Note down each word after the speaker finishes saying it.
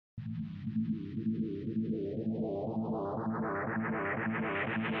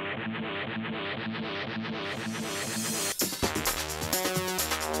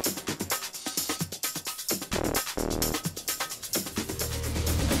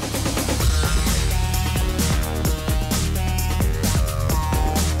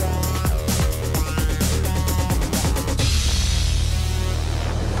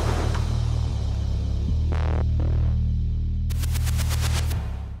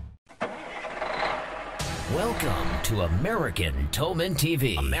Welcome to American Towman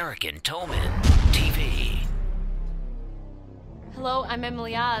TV. American Towman TV. Hello, I'm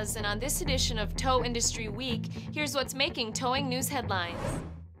Emily Oz, and on this edition of Tow Industry Week, here's what's making towing news headlines.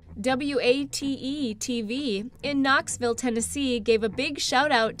 WATE-TV in Knoxville, Tennessee gave a big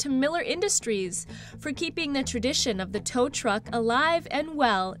shout out to Miller Industries for keeping the tradition of the tow truck alive and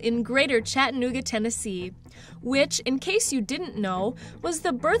well in greater Chattanooga, Tennessee, which, in case you didn't know, was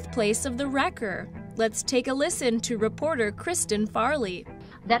the birthplace of the wrecker. Let's take a listen to reporter Kristen Farley.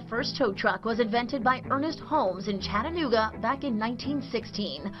 That first tow truck was invented by Ernest Holmes in Chattanooga back in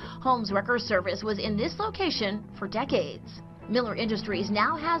 1916. Holmes' wrecker service was in this location for decades. Miller Industries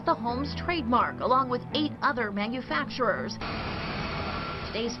now has the Holmes trademark, along with 8 other manufacturers.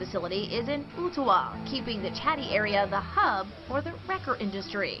 Today's facility is in Ottawa, keeping the Chatty area the hub for the wrecker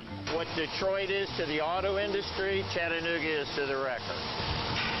industry. What Detroit is to the auto industry, Chattanooga is to the wrecker.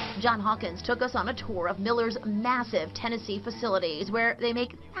 John Hawkins took us on a tour of Miller's massive Tennessee facilities, where they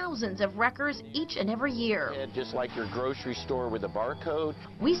make thousands of wreckers each and every year. Just like your grocery store with a barcode.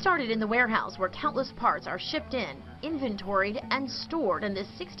 We started in the warehouse, where countless parts are shipped in, inventoried, and stored in this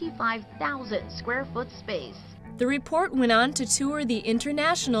 65,000 square foot space. The report went on to tour the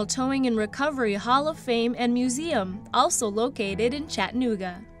International Towing and Recovery Hall of Fame and Museum, also located in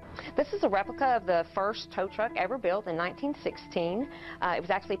Chattanooga. This is a replica of the first tow truck ever built in 1916. It was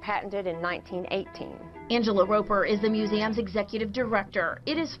actually patented in 1918. Angela Roper is the museum's executive director.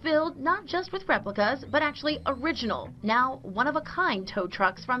 It is filled not just with replicas, but actually original, now one-of-a-kind tow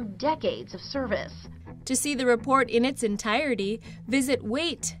trucks from decades of service. To see the report in its entirety, visit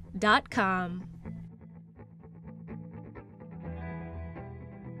wait.com.